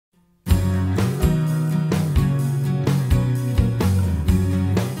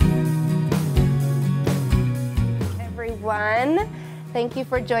Thank you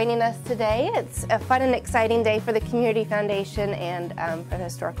for joining us today. It's a fun and exciting day for the Community Foundation and for the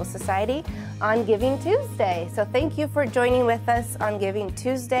Historical Society on Giving Tuesday. So thank you for joining with us on Giving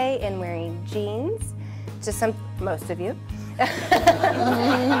Tuesday and wearing jeans. Most of you.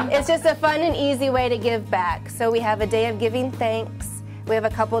 It's just a fun and easy way to give back. So we have a day of giving thanks. We have a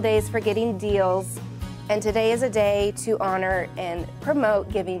couple days for getting deals. And today is a day to honor and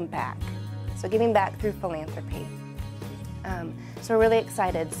promote giving back. So giving back through philanthropy. So we're really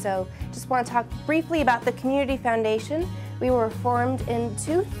excited. So just want to talk briefly about the Community Foundation. We were formed in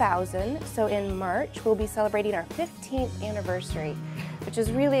 2000, so in March we'll be celebrating our 15th anniversary, which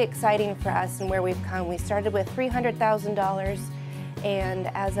is really exciting for us and where we've come. We started with $300,000, and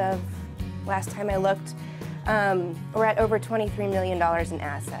as of last time I looked, we're at over $23 million in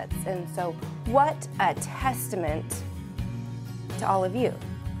assets. And so what a testament to all of you,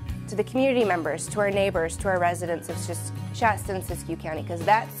 to the community members, to our neighbors, to our residents of Shasta and Siskiyou County, because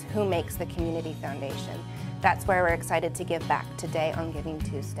that's who makes the Community Foundation. That's why we're excited to give back today on Giving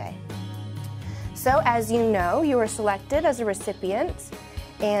Tuesday. So as you know, you were selected as a recipient,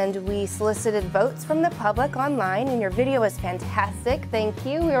 and we solicited votes from the public online, and your video was fantastic. Thank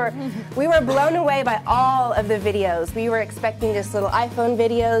you. We were blown away by all of the videos. We were expecting just little iPhone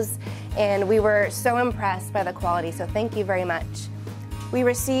videos, and we were so impressed by the quality, so thank you very much. We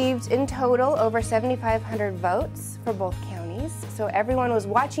received in total over 7,500 votes for both counties, so everyone was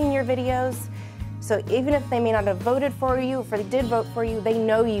watching your videos. So even if they may not have voted for you, if they did vote for you, they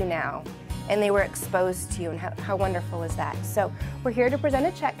know you now, and they were exposed to you, and how wonderful is that? So we're here to present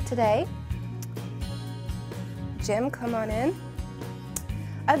a check today. Jim, come on in.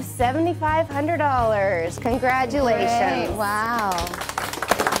 Of $7,500. Congratulations. Great. Wow.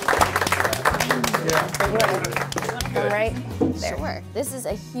 All right. There. Sure. This is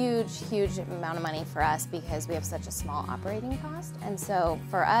a huge, huge amount of money for us because we have such a small operating cost. And so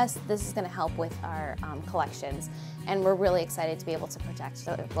for us, this is going to help with our collections. And we're really excited to be able to protect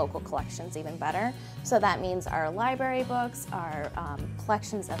the local collections even better. So that means our library books, our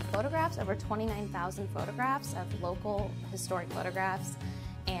collections of photographs, over 29,000 photographs of local historic photographs,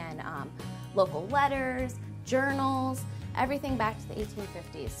 and local letters, journals, everything back to the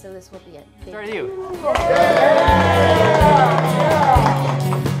 1850s. So this will be a big... Start you.